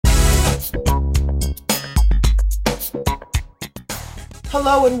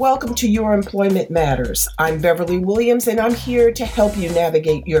Hello and welcome to Your Employment Matters. I'm Beverly Williams and I'm here to help you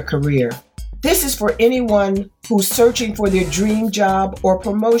navigate your career. This is for anyone who's searching for their dream job or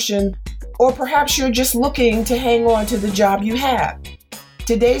promotion, or perhaps you're just looking to hang on to the job you have.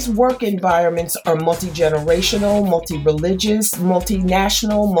 Today's work environments are multi-generational, multi-religious,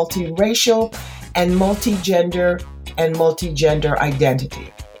 multinational, multiracial, and multi-gender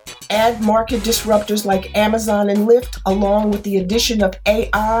identity. Add market disruptors like Amazon and Lyft, along with the addition of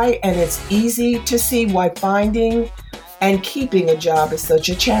AI, and it's easy to see why finding and keeping a job is such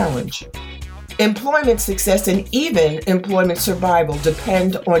a challenge. Employment success and even employment survival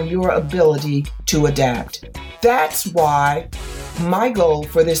depend on your ability to adapt. That's why my goal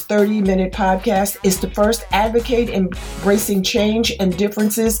for this 30-minute podcast is to first advocate embracing change and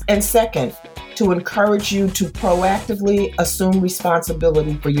differences, and second, to encourage you to proactively assume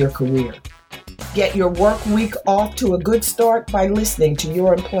responsibility for your career. Get your work week off to a good start by listening to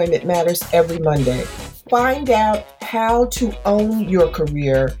Your Employment Matters every Monday. Find out how to own your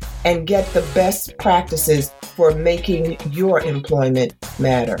career and get the best practices for making your employment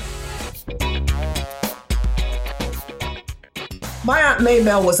matter. My Aunt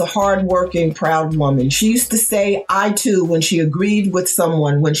Maybelle was a hardworking, proud woman. She used to say, I too, when she agreed with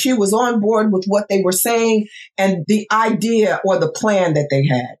someone, when she was on board with what they were saying and the idea or the plan that they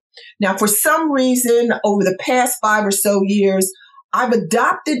had. Now, for some reason, over the past 5 or so years, I've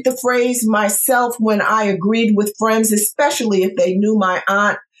adopted the phrase myself when I agreed with friends, especially if they knew my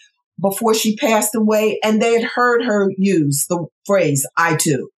aunt before she passed away and they had heard her use the phrase, I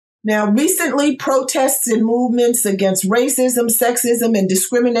too. Now, recently, protests and movements against racism, sexism, and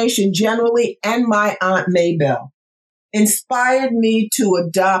discrimination generally, and my Aunt Maybelle, inspired me to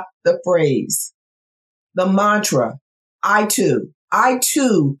adopt the phrase, the mantra, I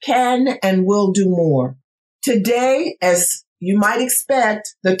too can and will do more. Today, as you might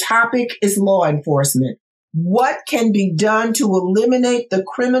expect, the topic is law enforcement. What can be done to eliminate the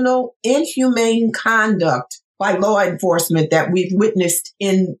criminal, inhumane conduct by law enforcement that we've witnessed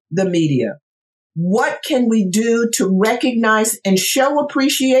in the media? What can we do to recognize and show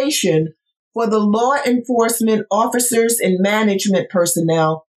appreciation for the law enforcement officers and management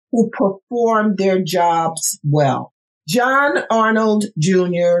personnel who perform their jobs well? John Arnold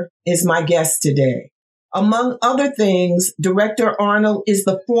Jr. is my guest today. Among other things, Director Arnold is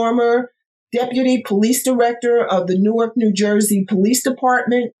the former Deputy Police Director of the Newark, New Jersey Police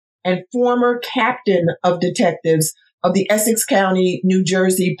Department and former captain of detectives of the Essex County, New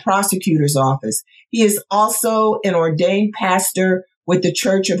Jersey Prosecutor's Office. He is also an ordained pastor with the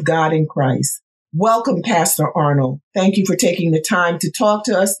Church of God in Christ. Welcome, Pastor Arnold. Thank you for taking the time to talk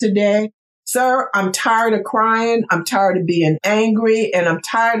to us today. Sir, I'm tired of crying, I'm tired of being angry, and I'm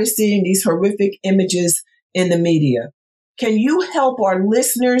tired of seeing these horrific images in the media. Can you help our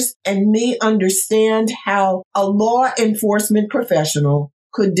listeners and me understand how a law enforcement professional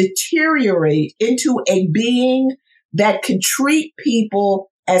could deteriorate into a being that could treat people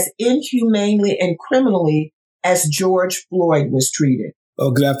as inhumanely and criminally as George Floyd was treated?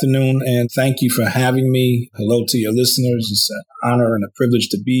 Well, good afternoon, and thank you for having me. Hello to your listeners. It's an honor and a privilege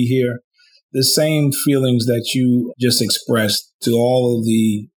to be here. The same feelings that you just expressed to all of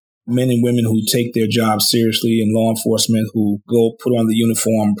the men and women who take their jobs seriously in law enforcement, who go put on the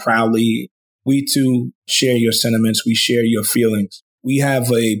uniform proudly. We too share your sentiments. We share your feelings. We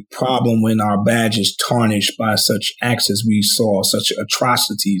have a problem when our badge is tarnished by such acts as we saw, such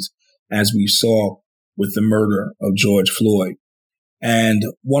atrocities as we saw with the murder of George Floyd. And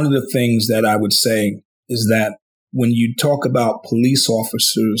one of the things that I would say is that when you talk about police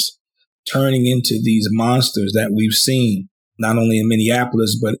officers turning into these monsters that we've seen, not only in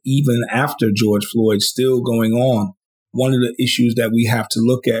Minneapolis, but even after George Floyd still going on, one of the issues that we have to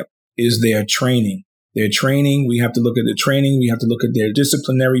look at is their training. Their training, we have to look at the training, we have to look at their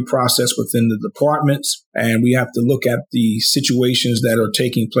disciplinary process within the departments, and we have to look at the situations that are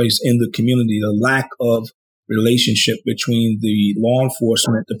taking place in the community, the lack of relationship between the law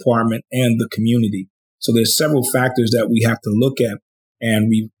enforcement department and the community. So there's several factors that we have to look at and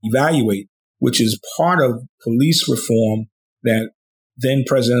we evaluate, which is part of police reform that then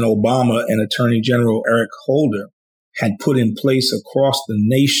President Obama and Attorney General Eric Holder had put in place across the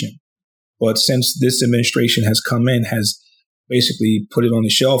nation. But since this administration has come in, has basically put it on the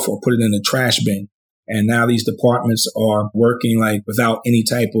shelf or put it in the trash bin. And now these departments are working like without any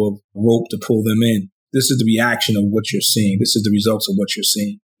type of rope to pull them in. This is the reaction of what you're seeing. This is the results of what you're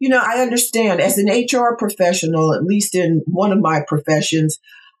seeing. You know, I understand as an HR professional, at least in one of my professions,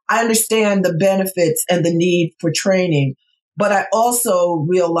 I understand the benefits and the need for training. But I also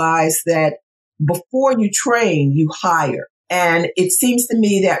realize that before you train, you hire. And it seems to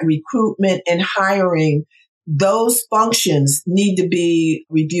me that recruitment and hiring, those functions need to be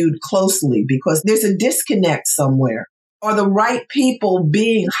reviewed closely because there's a disconnect somewhere. Are the right people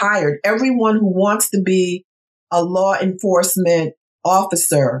being hired? Everyone who wants to be a law enforcement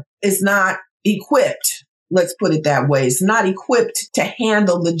officer is not equipped. Let's put it that way. It's not equipped to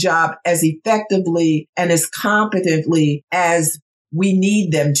handle the job as effectively and as competently as we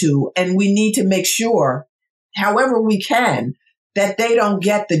need them to. And we need to make sure, however we can, that they don't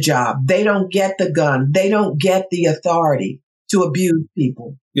get the job. They don't get the gun. They don't get the authority to abuse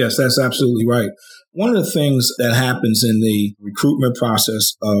people. Yes, that's absolutely right. One of the things that happens in the recruitment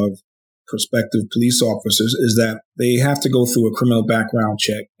process of prospective police officers is that they have to go through a criminal background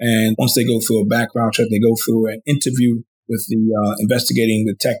check. And once they go through a background check, they go through an interview with the investigating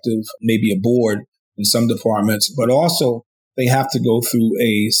detective, maybe a board in some departments, but also they have to go through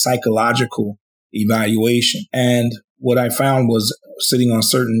a psychological evaluation. And what I found was sitting on a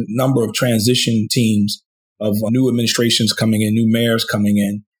certain number of transition teams of new administrations coming in, new mayors coming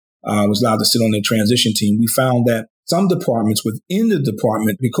in, I was allowed to sit on the transition team. We found that some departments within the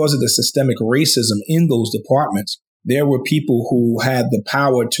department, because of the systemic racism in those departments, there were people who had the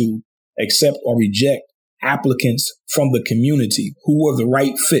power to accept or reject applicants from the community who were the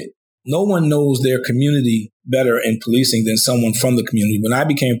right fit. No one knows their community better in policing than someone from the community. When I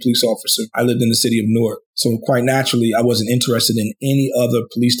became a police officer, I lived in the city of Newark. So quite naturally, I wasn't interested in any other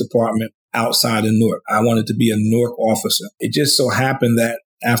police department outside of Newark. I wanted to be a Newark officer. It just so happened that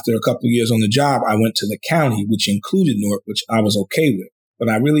after a couple of years on the job, I went to the county, which included Newark, which I was okay with. But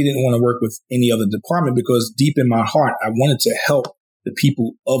I really didn't want to work with any other department because deep in my heart, I wanted to help the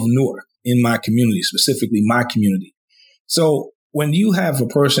people of Newark in my community, specifically my community. So when you have a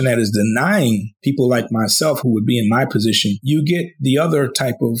person that is denying people like myself who would be in my position, you get the other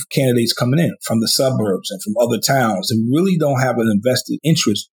type of candidates coming in from the suburbs and from other towns and really don't have an invested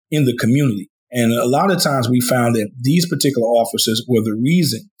interest in the community. And a lot of times we found that these particular officers were the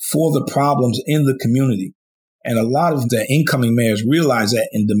reason for the problems in the community. And a lot of the incoming mayors realized that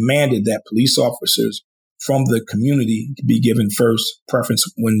and demanded that police officers from the community be given first preference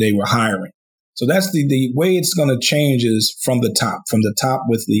when they were hiring. So that's the way it's going to change is from the top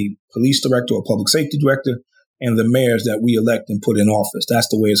with the police director or public safety director and the mayors that we elect and put in office. That's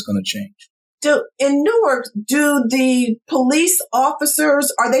the way it's going to change. In Newark, do the police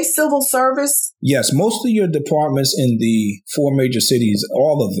officers, are they civil service? Yes, most of your departments in the four major cities,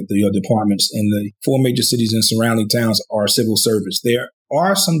 all of your departments in the four major cities and surrounding towns are civil service. There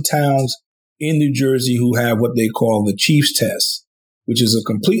are some towns in New Jersey who have what they call the Chief's Test, which is a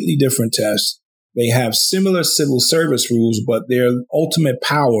completely different test. They have similar civil service rules, but their ultimate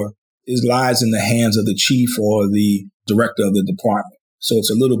power lies in the hands of the chief or the director of the department. So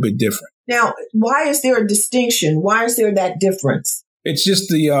it's a little bit different. Now, why is there a distinction? Why is there that difference? It's just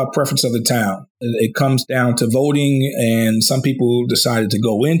the preference of the town. It comes down to voting, and some people decided to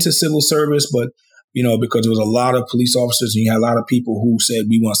go into civil service, but because there was a lot of police officers and you had a lot of people who said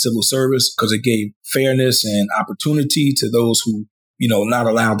we want civil service because it gave fairness and opportunity to those who, not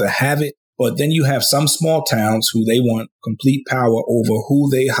allowed to have it. But then you have some small towns who they want complete power over who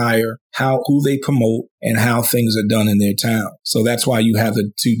they hire, who they promote, and how things are done in their town. So that's why you have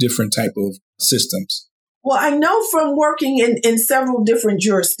the two different type of systems. Well, I know from working in several different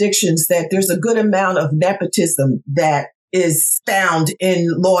jurisdictions that there's a good amount of nepotism that is found in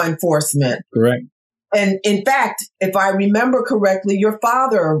law enforcement. Correct. And in fact, if I remember correctly, your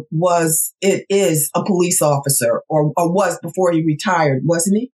father is a police officer or was before he retired,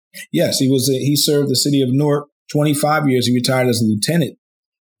 wasn't he? Yes, he was. He served the city of Newark 25 years. He retired as a lieutenant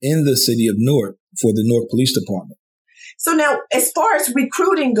in the city of Newark for the Newark Police Department. So now, as far as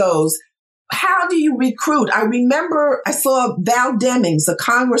recruiting goes, how do you recruit? I remember I saw Val Demings, a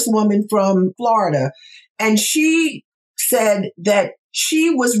congresswoman from Florida, and she said that she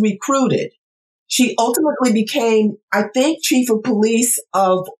was recruited. She ultimately became, I think, chief of police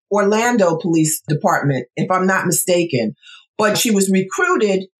of Orlando Police Department, if I'm not mistaken. But she was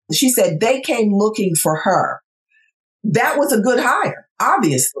recruited. She said they came looking for her. That was a good hire,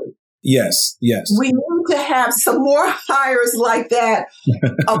 obviously. Yes. We need to have some more hires like that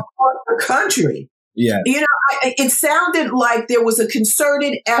across the country. Yeah. It sounded like there was a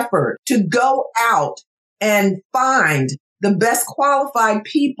concerted effort to go out and find the best qualified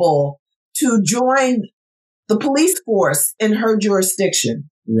people to join the police force in her jurisdiction.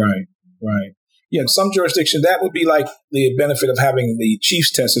 Right. Yeah, in some jurisdiction, that would be like the benefit of having the Chief's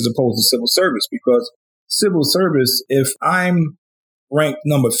Test as opposed to civil service, because civil service, if I'm ranked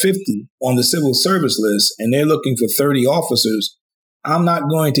number 50 on the civil service list and they're looking for 30 officers, I'm not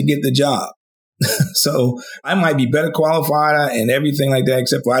going to get the job. So I might be better qualified and everything like that,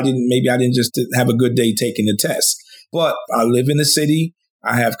 except for I didn't just have a good day taking the test. But I live in the city.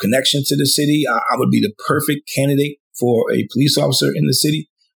 I have connections to the city. I would be the perfect candidate for a police officer in the city.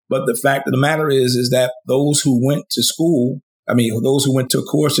 But the fact of the matter is that those who went to school, those who went to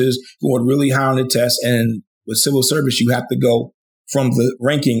courses who were really high on the test, and with civil service, you have to go from the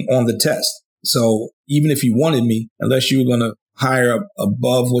ranking on the test. So even if you wanted me, unless you were going to hire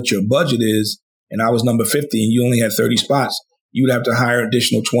above what your budget is, and I was number 50 and you only had 30 spots, you would have to hire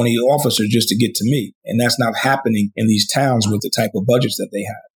additional 20 officers just to get to me. And that's not happening in these towns with the type of budgets that they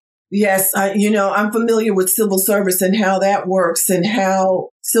have. Yes, I'm familiar with civil service and how that works and how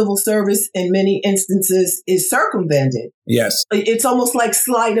civil service in many instances is circumvented. Yes. It's almost like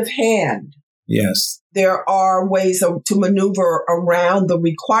sleight of hand. Yes. There are ways to maneuver around the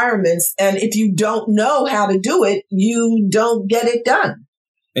requirements. And if you don't know how to do it, you don't get it done.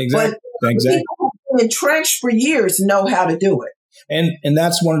 Exactly. But people who've been entrenched for years know how to do it. And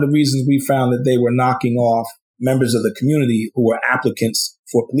that's one of the reasons we found that they were knocking off members of the community who were applicants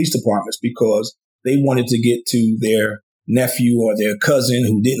for police departments, because they wanted to get to their nephew or their cousin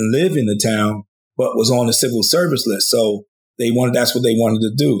who didn't live in the town but was on the civil service list. So that's what they wanted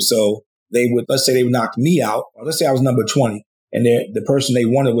to do. So let's say they would knock me out, or let's say I was number 20 and the person they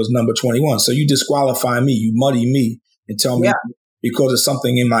wanted was number 21. So you disqualify me, you muddy me and tell me because of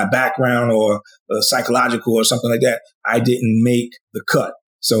something in my background or psychological or something like that, I didn't make the cut.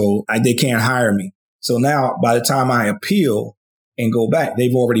 So they can't hire me. So now by the time I appeal and go back,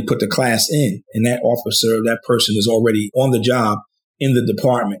 they've already put the class in, and that person is already on the job in the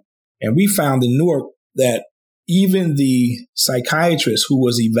department. And we found in Newark that even the psychiatrist who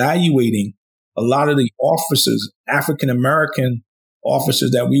was evaluating a lot of the officers, African-American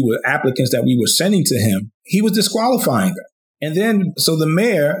officers applicants that we were sending to him, he was disqualifying them. And then, so the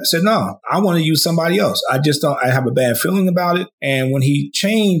mayor said, no, I want to use somebody else. I have a bad feeling about it. And when he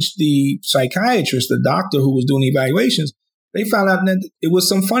changed the psychiatrist, the doctor who was doing the evaluations, they found out that it was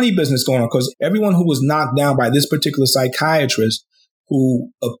some funny business going on, because everyone who was knocked down by this particular psychiatrist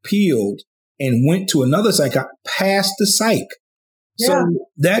who appealed and went to another psychiatrist passed the psych. Yeah. So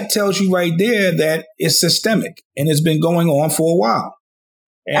that tells you right there that it's systemic and it's been going on for a while.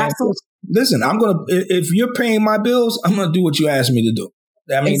 And absolutely. Listen, if you're paying my bills, I'm going to do what you ask me to do.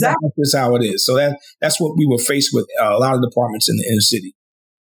 Exactly. That's how it is. So that's what we were faced with a lot of departments in the inner city.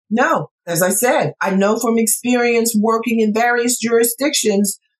 No, as I said, I know from experience working in various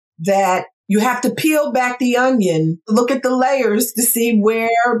jurisdictions that you have to peel back the onion, look at the layers to see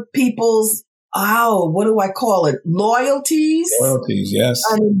where people's, what do I call it? Loyalties, yes.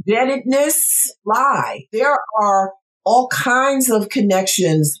 Indebtedness lie. There are all kinds of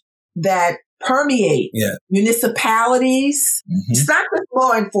connections that permeate municipalities. Mm-hmm. It's not just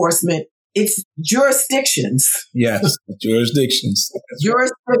law enforcement. It's jurisdictions. Yes, jurisdictions.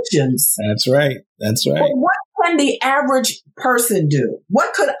 Jurisdictions. That's right. Well, what can the average person do?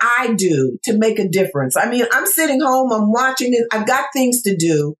 What could I do to make a difference? I'm sitting home, I'm watching it. I've got things to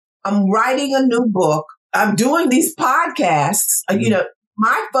do. I'm writing a new book. I'm doing these podcasts. Mm-hmm.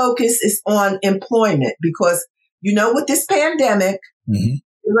 My focus is on employment because, with this pandemic, mm-hmm.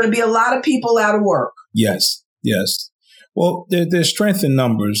 there are going to be a lot of people out of work. Yes. Well, there's strength in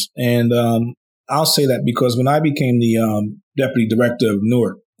numbers. And I'll say that because when I became the deputy director of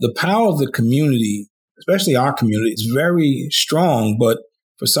Newark, the power of the community, especially our community, is very strong. But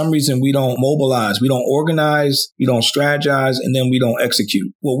for some reason, we don't mobilize, we don't organize, we don't strategize, and then we don't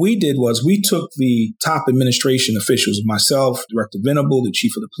execute. What we did was we took the top administration officials, myself, Director Venable, the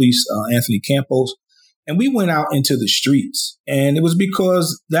chief of the police, Anthony Campos, and we went out into the streets. And it was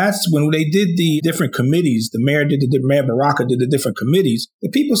because that's when they did the different committees. Mayor Baraka did the different committees. The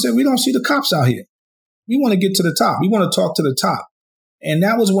people said, we don't see the cops out here. We want to get to the top. We want to talk to the top. And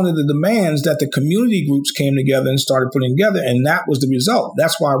that was one of the demands that the community groups came together and started putting together. And that was the result.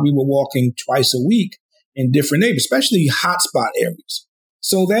 That's why we were walking twice a week in different neighborhoods, especially hotspot areas.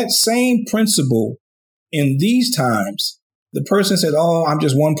 So that same principle in these times, the person said, I'm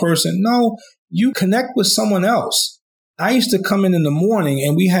just one person. No, you connect with someone else. I used to come in the morning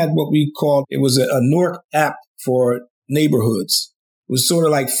and we had what we called, it was a Newark app for neighborhoods. It was sort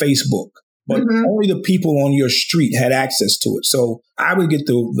of like Facebook, but mm-hmm. only the people on your street had access to it. So I would get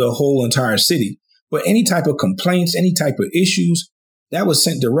the whole entire city. But any type of complaints, any type of issues, that was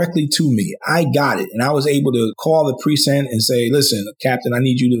sent directly to me. I got it. And I was able to call the precinct and say, listen, Captain, I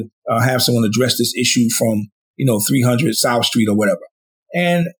need you to have someone address this issue from, 300 South Street or whatever.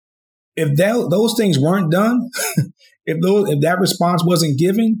 And if those things weren't done, if that response wasn't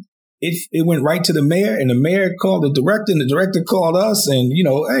given, it went right to the mayor, and the mayor called the director, and the director called us, and,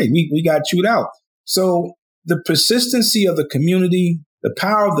 hey, we got chewed out. So the persistency of the community, the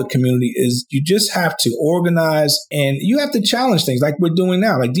power of the community is you just have to organize, and you have to challenge things like we're doing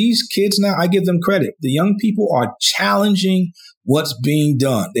now. Like these kids now, I give them credit. The young people are challenging what's being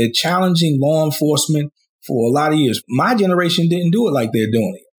done. They're challenging law enforcement for a lot of years. My generation didn't do it like they're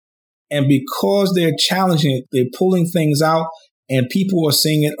doing it. And because they're challenging it, they're pulling things out, and people are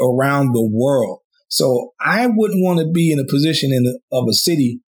seeing it around the world. So I wouldn't want to be in a position of a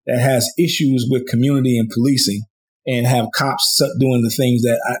city that has issues with community and policing and have cops doing the things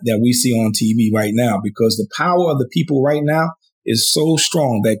that we see on TV right now, because the power of the people right now is so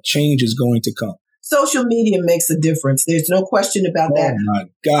strong that change is going to come. Social media makes a difference. There's no question about that. Oh, my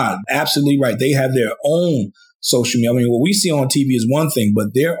God. Absolutely right. They have their own social media. I mean, what we see on TV is one thing,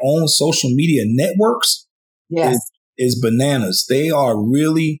 but their own social media networks is bananas. They are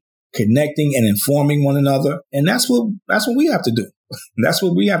really connecting and informing one another. And that's what we have to do. That's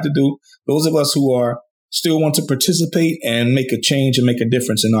what we have to do. Those of us who are still want to participate and make a change and make a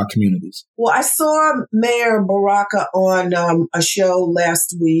difference in our communities. Well, I saw Mayor Baraka on a show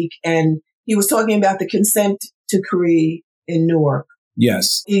last week, and he was talking about the consent decree in Newark.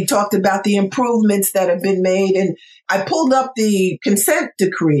 Yes. He talked about the improvements that have been made. And I pulled up the consent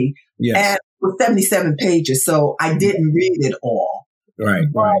decree, and it was 77 pages, so I didn't read it all. Right.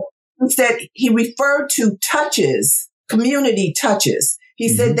 He said he referred to touches, community touches. He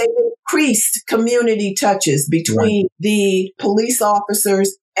said they increased community touches between the police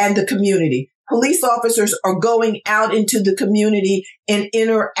officers and the community. Police officers are going out into the community and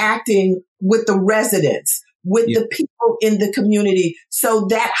interacting with the residents, with the people in the community. So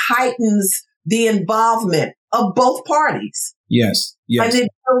that heightens the involvement of both parties. Yes. And it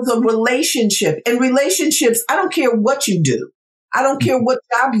builds a relationship. And relationships, I don't care what you do. I don't care what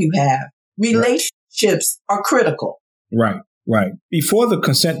job you have. Relationships are critical. Right. Before the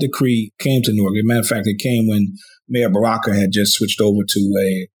consent decree came to Newark, as a matter of fact, it came when Mayor Baraka had just switched over to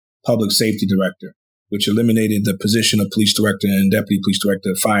a public safety director, which eliminated the position of police director and deputy police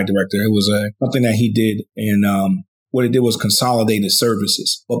director, fire director. It was something that he did, and what it did was consolidated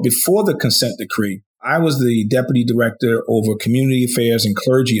services. But before the consent decree, I was the deputy director over community affairs and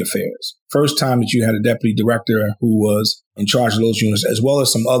clergy affairs. First time that you had a deputy director who was in charge of those units, as well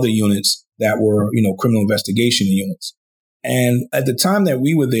as some other units that were, criminal investigation units. And at the time that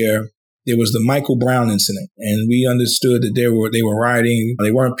we were there was the Michael Brown incident, and we understood that they were rioting.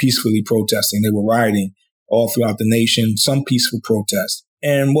 They weren't peacefully protesting. They were rioting all throughout the nation, some peaceful protests.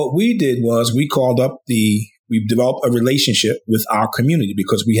 And what we did was we developed a relationship with our community,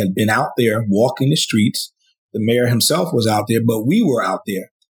 because we had been out there walking the streets. The mayor himself was out there, but we were out there.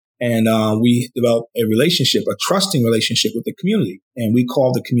 And we developed a relationship, a trusting relationship with the community. And we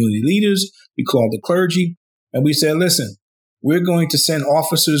called the community leaders, we called the clergy, and we said, listen, we're going to send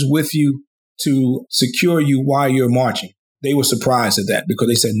officers with you to secure you while you're marching. They were surprised at that, because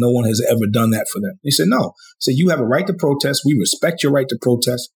they said no one has ever done that for them. They said, no. So you have a right to protest. We respect your right to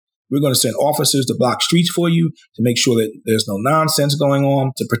protest. We're going to send officers to block streets for you to make sure that there's no nonsense going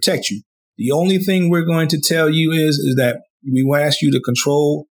on, to protect you. The only thing we're going to tell you is that we will ask you to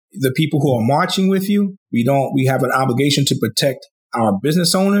control the people who are marching with you. We have an obligation to protect our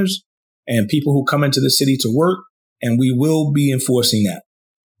business owners and people who come into the city to work, and we will be enforcing that.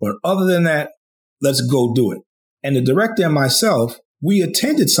 But other than that, let's go do it. And the director and myself, we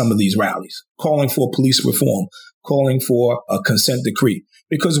attended some of these rallies, calling for police reform, calling for a consent decree,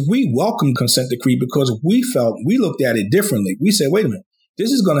 because we welcomed consent decree, because we looked at it differently. We said, wait a minute,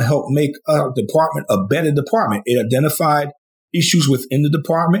 this is going to help make our department a better department. It identified issues within the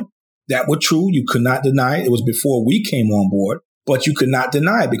department that were true. You could not deny it. It was before we came on board, but you could not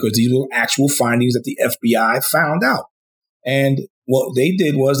deny it, because these were actual findings that the FBI found out. And what they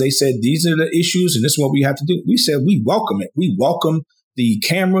did was they said, these are the issues and this is what we have to do. We said, we welcome it. We welcome the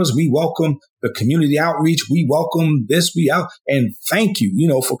cameras. We welcome the community outreach. We welcome this. And thank you,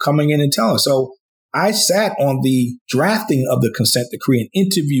 for coming in and telling us. So I sat on the drafting of the consent decree and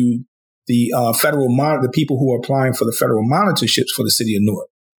interviewed the the people who are applying for the federal monitorships for the city of Newark.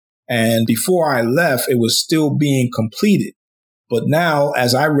 And before I left, it was still being completed. But now,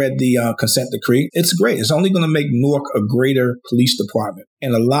 as I read the consent decree, it's great. It's only going to make Newark a greater police department.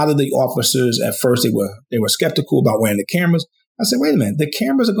 And a lot of the officers, at first, they were skeptical about wearing the cameras. I said, wait a minute, the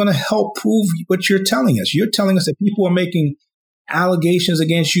cameras are going to help prove what you're telling us. You're telling us that people are making allegations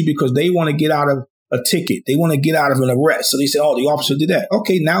against you because they want to get out of a ticket. They want to get out of an arrest. So they say, oh, the officer did that.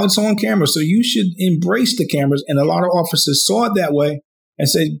 Okay, now it's on camera. So you should embrace the cameras. And a lot of officers saw it that way and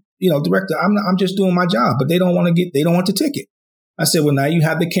said, director, I'm just doing my job, but they don't want the ticket. I said, well, now you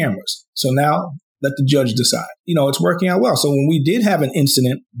have the cameras. So now let the judge decide. It's working out well. So when we did have an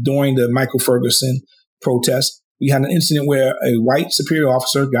incident during the Michael Ferguson protest, we had an incident where a white superior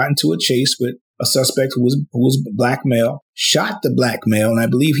officer got into a chase with a suspect who was a black male, shot the black male, and I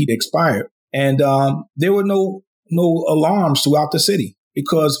believe he expired. And there were no alarms throughout the city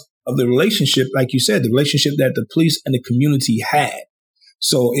because of the relationship, like you said, the relationship that the police and the community had.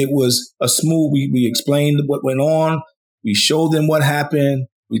 So it was a smooth, we explained what went on. We showed them what happened.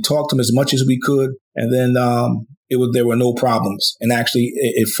 We talked to them as much as we could. And then there were no problems. And actually,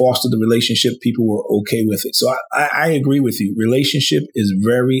 it fostered the relationship. People were okay with it. So I agree with you. Relationship is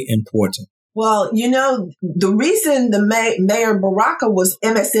very important. Well, the reason the Mayor Baraka was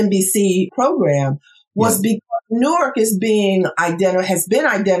MSNBC program was because Newark has been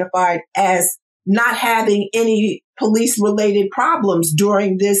identified as not having any police-related problems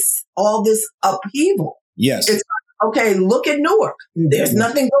during all this upheaval. Yes. It's okay, look at Newark. There's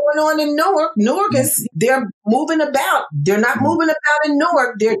nothing going on in Newark. Newark they're moving about. They're not moving about in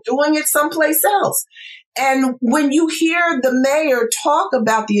Newark. They're doing it someplace else. And when you hear the mayor talk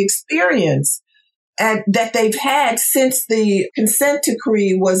about the experience that they've had since the consent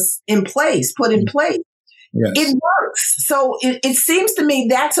decree was put in place, yes, it works. So it seems to me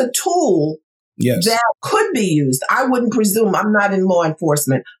that's a tool that could be used. I wouldn't presume. I'm not in law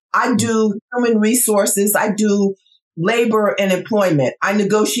enforcement. I do human resources. I do labor and employment. I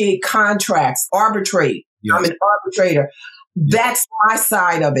negotiate contracts, arbitrate. Yes. I'm an arbitrator. That's my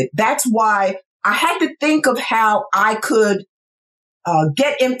side of it. That's why I had to think of how I could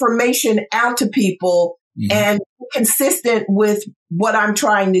get information out to people and be consistent with what I'm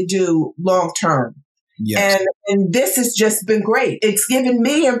trying to do long term. Yes. And this has just been great. It's given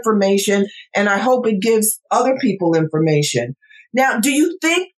me information, and I hope it gives other people information. Now, do you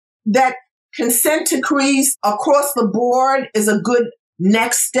think that consent decrees across the board is a good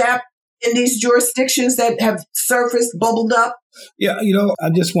next step in these jurisdictions that have surfaced, bubbled up? Yeah, I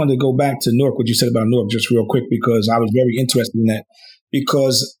just wanted to go back to Newark, what you said about Newark, just real quick, because I was very interested in that.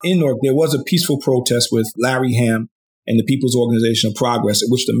 Because in Newark, there was a peaceful protest with Larry Hamm and the People's Organization of Progress, in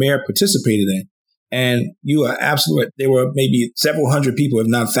which the mayor participated in. And you are absolutely right. There were maybe several hundred people, if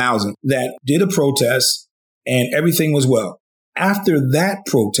not 1,000, that did a protest, and everything was well. After that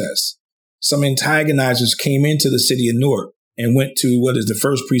protest, some antagonizers came into the city of Newark and went to what is the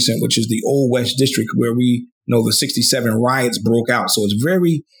first precinct, which is the Old West District, where we know the 67 riots broke out. So it's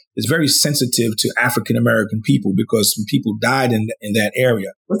very sensitive to African American people because some people died in that area.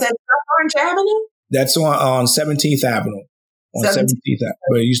 Was that Orange Avenue? That's on 17th Avenue. On 17th Avenue.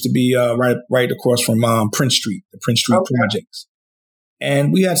 But it used to be right across from Prince Street, the Prince Street projects.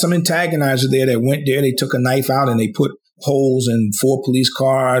 And we had some antagonizers there that went there. They took a knife out and they put holes in 4 police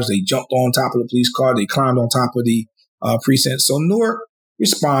cars. They jumped on top of the police car. They climbed on top of the precinct. So Newark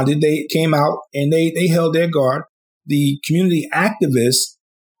responded. They came out and they held their guard. The community activists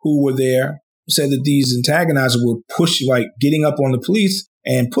who were there said that these antagonizers were getting up on the police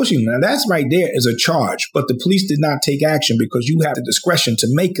and pushing them. Now that's right there is a charge, but the police did not take action because you have the discretion to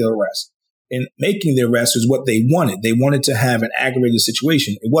make the arrest. And making the arrest is what they wanted. They wanted to have an aggravated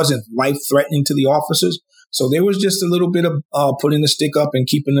situation. It wasn't life-threatening to the officers. So there was just a little bit of putting the stick up and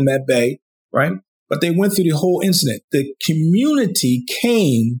keeping them at bay, right? But they went through the whole incident. The community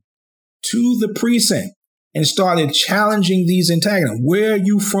came to the precinct and started challenging these antagonists. Where are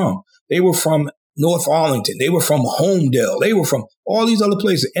you from? They were from North Arlington. They were from Homedale. They were from all these other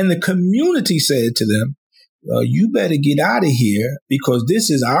places. And the community said to them, you better get out of here because this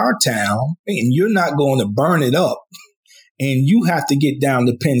is our town and you're not going to burn it up. And you have to get down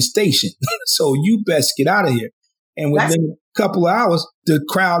to Penn Station. So you best get out of here. And within a couple of hours, the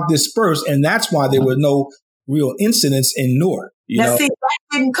crowd dispersed. And that's why there were no real incidents in Newark. See, that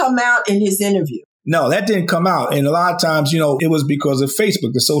didn't come out in his interview. No, that didn't come out. And a lot of times, it was because of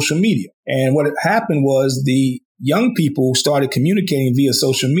Facebook, the social media. And what happened was the young people started communicating via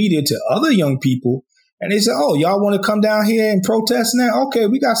social media to other young people. And they said, oh, y'all want to come down here and protest now? Okay,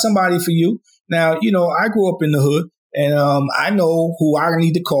 we got somebody for you. Now, I grew up in the hood and I know who I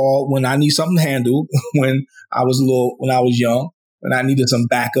need to call when I need something handled when I was young, when I needed some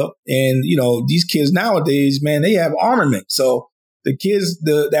backup. And, these kids nowadays, man, they have armament. So the kids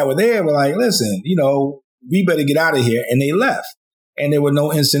that were there were like, listen, we better get out of here. And they left. And there were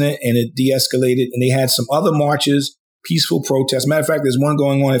no incident and it de-escalated. And they had some other marches, peaceful protests. Matter of fact, there's one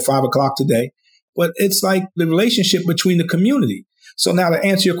going on at 5:00 today. But it's like the relationship between the community. So now to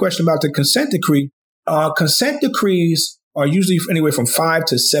answer your question about the consent decree, consent decrees are usually anywhere from 5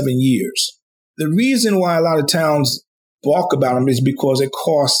 to 7 years. The reason why a lot of towns balk about them is because it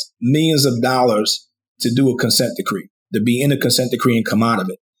costs millions of dollars to do a consent decree. to be in a consent decree and come out of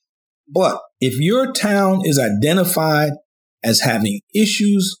it. But if your town is identified as having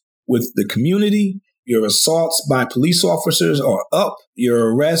issues with the community, your assaults by police officers are up,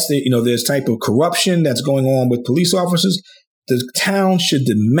 your arrests, there's type of corruption that's going on with police officers, the town should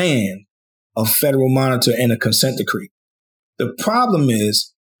demand a federal monitor and a consent decree. The problem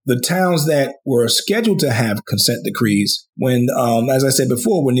is the towns that were scheduled to have consent decrees, when, as I said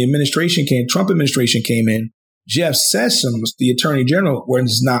before, when the Trump administration came in, Jeff Sessions, the Attorney General,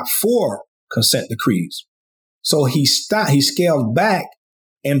 was not for consent decrees. So he scaled back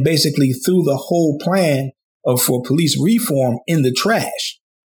and basically threw the whole plan for police reform in the trash.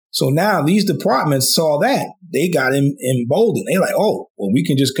 So now these departments saw that. They got emboldened. They're like, oh, well, we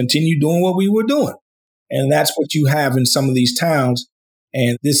can just continue doing what we were doing. And that's what you have in some of these towns.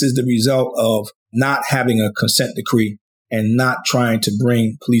 And this is the result of not having a consent decree and not trying to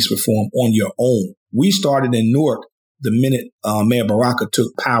bring police reform on your own. We started in Newark the minute Mayor Baraka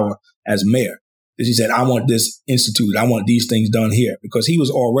took power as mayor. He said, I want this instituted. I want these things done here, because he was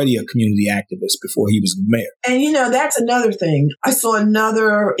already a community activist before he was mayor. And, that's another thing. I saw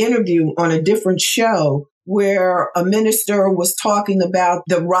another interview on a different show where a minister was talking about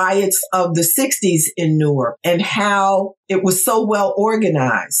the riots of the 60s in Newark and how it was so well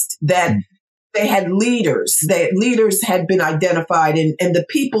organized that they had leaders. Leaders had been identified, and the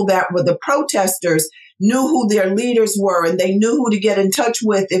people that were the protesters knew who their leaders were, and they knew who to get in touch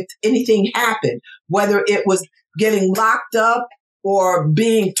with if anything happened, whether it was getting locked up or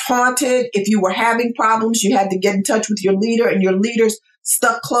being taunted. If you were having problems, you had to get in touch with your leader, and your leaders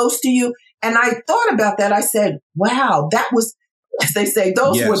stuck close to you. And I thought about that. I said, wow, that was, as they say,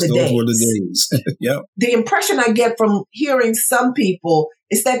 those were the days. Yep. The impression I get from hearing some people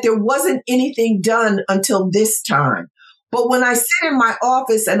is that there wasn't anything done until this time. But when I sit in my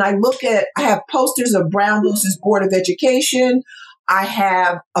office and I have posters of Brown versus Board of Education. I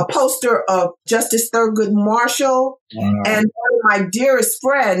have a poster of Justice Thurgood Marshall. Wow. And one of my dearest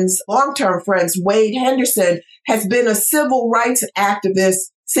friends, long-term friends, Wade Henderson, has been a civil rights activist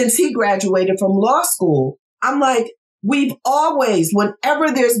since he graduated from law school. I'm like, we've always,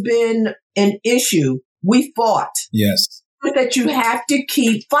 whenever there's been an issue, we fought. Yes. That you have to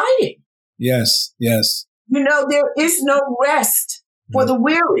keep fighting. Yes, yes. There is no rest for the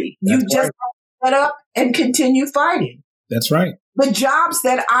weary. You just have to get up and continue fighting. That's right. The jobs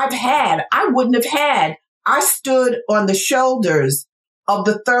that I've had, I wouldn't have had. I stood on the shoulders of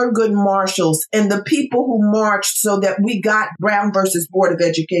the Thurgood Marshalls and the people who marched so that we got Brown versus Board of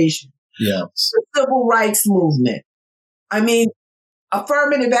Education. Yes. The civil rights movement. I mean,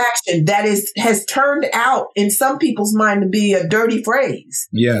 affirmative action has turned out in some people's mind to be a dirty phrase.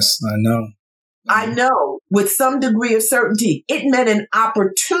 Yes, I know. I know with some degree of certainty, it meant an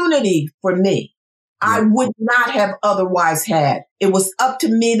opportunity for me. I would not have otherwise had. It was up to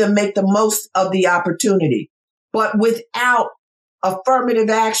me to make the most of the opportunity. But without affirmative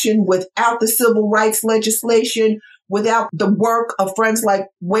action, without the civil rights legislation, without the work of friends like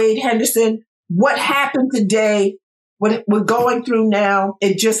Wade Henderson, what happened today, what we're going through now,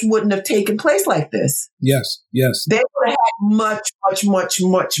 it just wouldn't have taken place like this. Yes, yes. They would have had much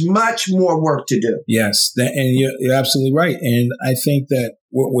more work to do. Yes, and you're absolutely right. And I think that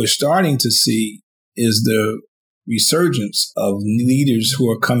what we're starting to see is the resurgence of leaders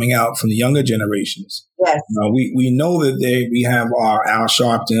who are coming out from the younger generations. Yes. We know that we have our Al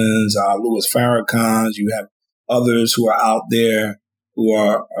Sharptons, our Louis Farrakhan's, you have others who are out there who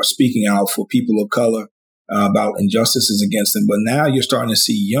are speaking out for people of color about injustices against them. But now you're starting to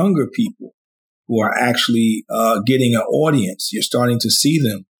see younger people who are actually getting an audience. You're starting to see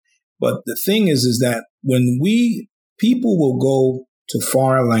them. But the thing is that when people will go to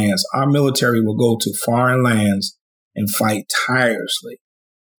foreign lands, our military will go to foreign lands and fight tirelessly.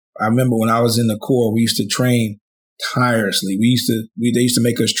 I remember when I was in the Corps, we used to train tirelessly. They used to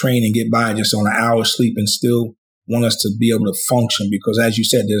make us train and get by just on an hour's sleep and still want us to be able to function because, as you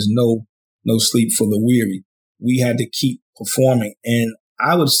said, there's no sleep for the weary. We had to keep performing. And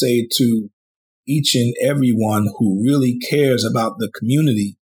I would say to each and everyone who really cares about the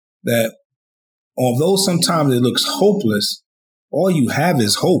community that although sometimes it looks hopeless, all you have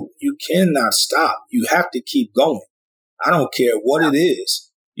is hope. You cannot stop. You have to keep going. I don't care what it is.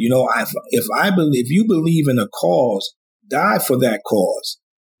 If you believe in a cause, die for that cause.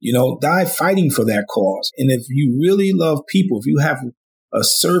 Die fighting for that cause. And if you really love people, if you have a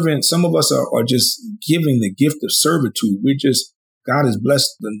servant, some of us are just giving the gift of servitude. God has blessed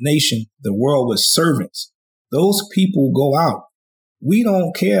the nation, the world with servants. Those people go out. We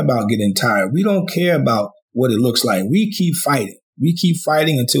don't care about getting tired. We don't care about what it looks like. We keep fighting. We keep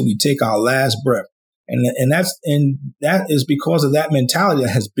fighting until we take our last breath. And that is because of that mentality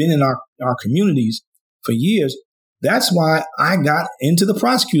that has been in our communities for years. That's why I got into the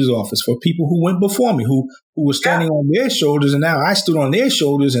prosecutor's office, for people who went before me, who were standing on their shoulders, and now I stood on their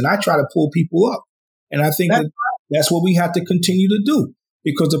shoulders and I try to pull people up. And I think that's what we have to continue to do,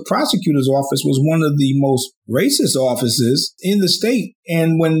 because the prosecutor's office was one of the most racist offices in the state.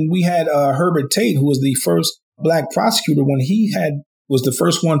 And when we had Herbert Tate, who was the first Black prosecutor, when he was the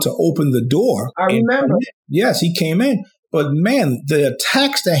first one to open the door. I remember. Yes, he came in. But man, the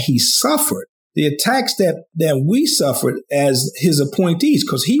attacks that he suffered, the attacks that we suffered as his appointees,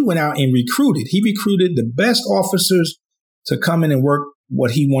 because he went out and recruited. He recruited the best officers to come in and work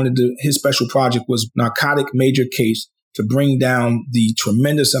what he wanted to. His special project was narcotic major case, to bring down the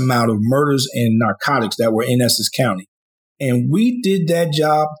tremendous amount of murders and narcotics that were in Essex County. And we did that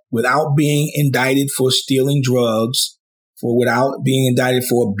job without being indicted for stealing drugs, without being indicted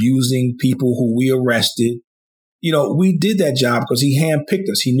for abusing people who we arrested. We did that job because he handpicked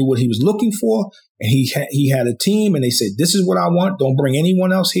us. He knew what he was looking for, and he had a team, and they said, "This is what I want. Don't bring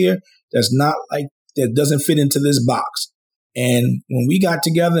anyone else here that doesn't fit into this box." And when we got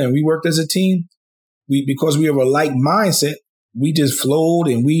together and we worked as a team, because we were a like mindset, we just flowed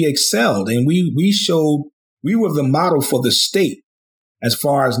and we excelled, and we showed we were the model for the state as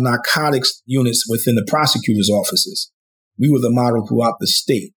far as narcotics units within the prosecutor's offices. We were the model throughout the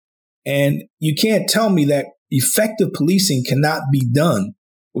state. And you can't tell me that effective policing cannot be done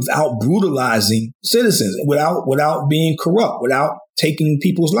without brutalizing citizens, without being corrupt, without taking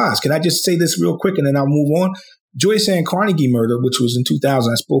people's lives. Can I just say this real quick and then I'll move on? Joyce Ann Carnegie murder, which was in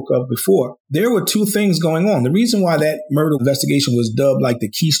 2000, I spoke of before, there were two things going on. The reason why that murder investigation was dubbed like the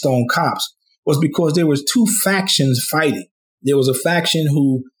Keystone Cops was because there was two factions fighting. There was a faction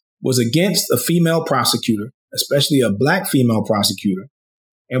who was against a female prosecutor, especially a Black female prosecutor,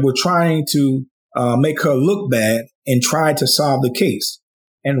 and were trying to make her look bad and try to solve the case.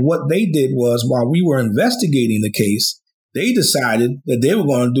 And what they did was, while we were investigating the case, they decided that they were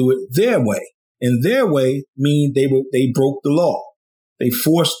going to do it their way. And their way mean they broke the law. They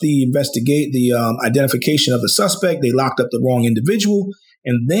forced the identification of the suspect. They locked up the wrong individual.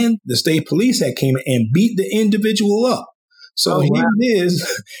 And then the state police had came and beat the individual up. So here it is.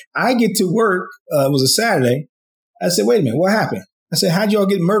 I get to work. It was a Saturday. I said, "Wait a minute, what happened?" I said, "How'd y'all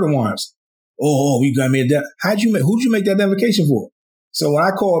get murder warrants?" We got me that. Who'd you make that identification for? So when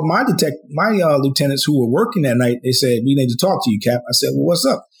I called my lieutenants who were working that night, they said, "We need to talk to you, Cap." I said, "Well, what's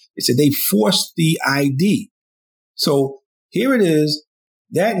up?" They said they forced the ID. So here it is.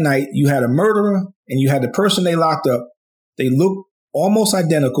 That night, you had a murderer and you had the person they locked up. They looked almost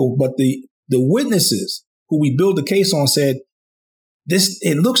identical, but the witnesses who we built the case on said,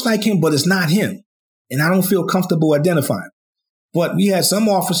 it looks like him, but it's not him. And I don't feel comfortable identifying. But we had some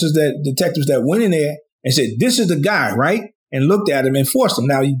detectives that went in there and said, "This is the guy, right?" And looked at him and forced him.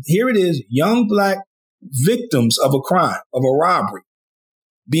 Now, here it is, young Black victims of a crime, of a robbery,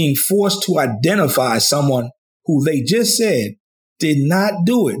 being forced to identify someone who they just said did not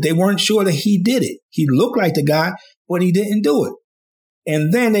do it. They weren't sure that he did it. He looked like the guy, but he didn't do it.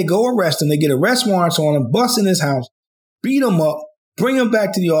 And then they go arrest him. They get arrest warrants on him, bust in his house, beat him up, bring him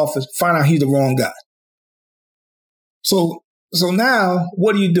back to the office, find out he's the wrong guy. So now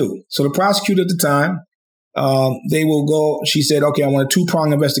what do? So the prosecutor at the time, they will go, she said, "Okay, I want a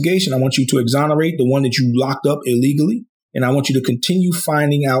 2-pronged investigation. I want you to exonerate the one that you locked up illegally, and I want you to continue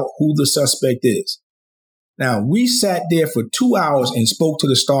finding out who the suspect is." Now, we sat there for 2 hours and spoke to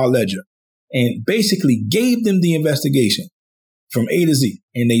the Star-Ledger and basically gave them the investigation from A to Z,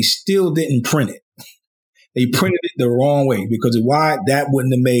 and they still didn't print it. They printed it the wrong way, because why? That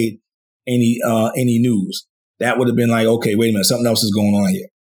wouldn't have made any news. That would have been like, okay, wait a minute, something else is going on here.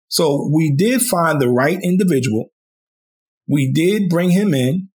 So we did find the right individual. We did bring him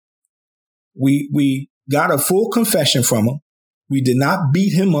in. We got a full confession from him. We did not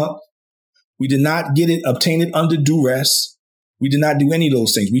beat him up. We did not obtain it under duress. We did not do any of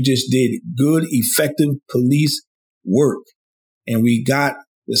those things. We just did good, effective police work. And we got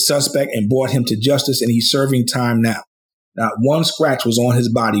the suspect and brought him to justice, and he's serving time now. Not one scratch was on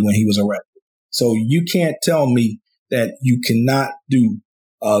his body when he was arrested. So you can't tell me that you cannot do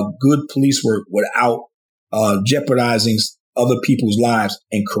good police work without jeopardizing other people's lives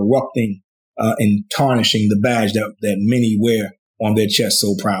and corrupting and tarnishing the badge that many wear on their chest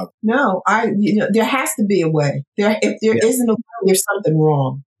so proud. No, there has to be a way. If there isn't a way, there's something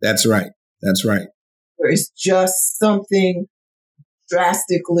wrong. That's right. That's right. There is just something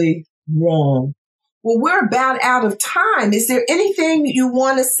drastically wrong. Well, we're about out of time. Is there anything you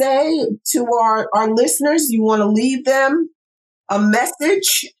want to say to our listeners? You want to leave them a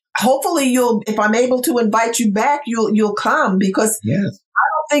message hopefully if I'm able to invite you back, you'll come, because Yes. I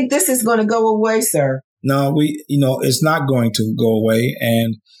don't think this is going to go away, sir. No, it's not going to go away.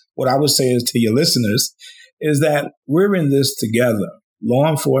 And what I would say is to your listeners is that we're in this together. Law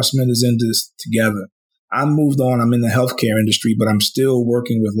enforcement is in this together. I moved on. I'm in the healthcare industry, but I'm still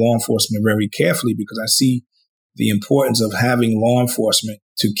working with law enforcement very carefully because I see the importance of having law enforcement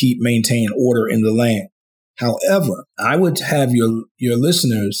to maintain order in the land. However, I would have your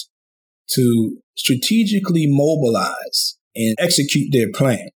listeners to strategically mobilize and execute their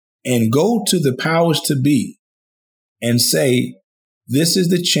plan and go to the powers to be and say, this is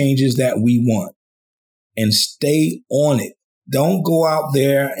the changes that we want, and stay on it. Don't go out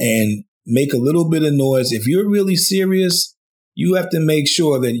there and make a little bit of noise. If you're really serious, you have to make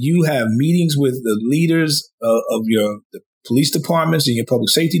sure that you have meetings with the leaders of the police departments and your public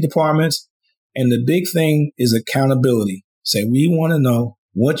safety departments. And the big thing is accountability. Say, we want to know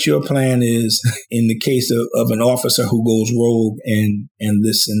what your plan is in the case of an officer who goes rogue and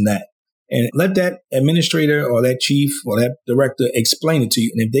this and that. And let that administrator or that chief or that director explain it to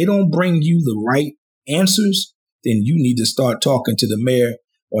you. And if they don't bring you the right answers, then you need to start talking to the mayor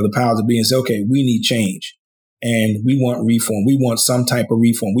or the powers that be and say, okay, we need change and we want reform. We want some type of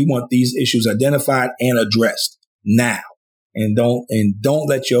reform. We want these issues identified and addressed now. And don't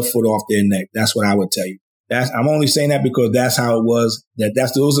let your foot off their neck. That's what I would tell you. I'm only saying that because that's how it was.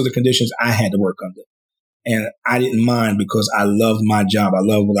 Those are the conditions I had to work under. And I didn't mind because I loved my job. I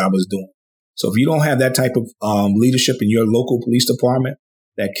loved what I was doing. So if you don't have that type of leadership in your local police department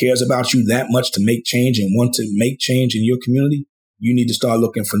that cares about you that much to make change and want to make change in your community, you need to start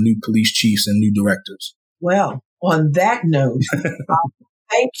looking for new police chiefs and new directors. Well, on that note,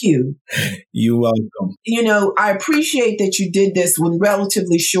 thank you. You're welcome. I appreciate that you did this with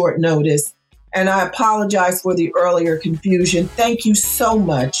relatively short notice, and I apologize for the earlier confusion. Thank you so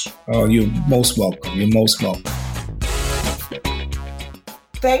much. Oh, you're most welcome. You're most welcome.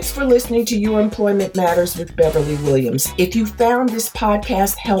 Thanks for listening to Your Employment Matters with Beverly Williams. If you found this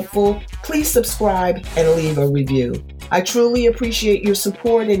podcast helpful, please subscribe and leave a review. I truly appreciate your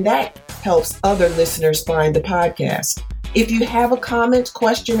support, and that helps other listeners find the podcast. If you have a comment,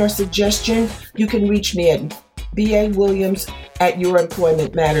 question, or suggestion, you can reach me at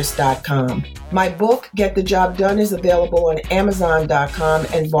bawilliams@youremploymentmatters.com. My book, Get the Job Done, is available on Amazon.com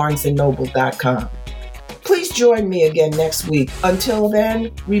and BarnesandNoble.com. Please join me again next week. Until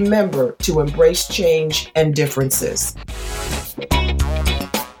then, remember to embrace change and differences.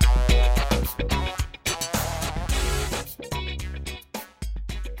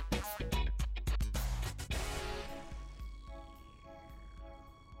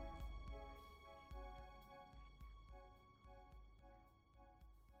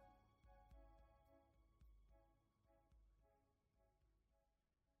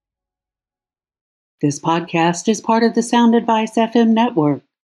 This podcast is part of the Sound Advice FM network.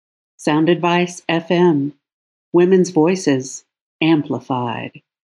 Sound Advice FM. Women's voices amplified.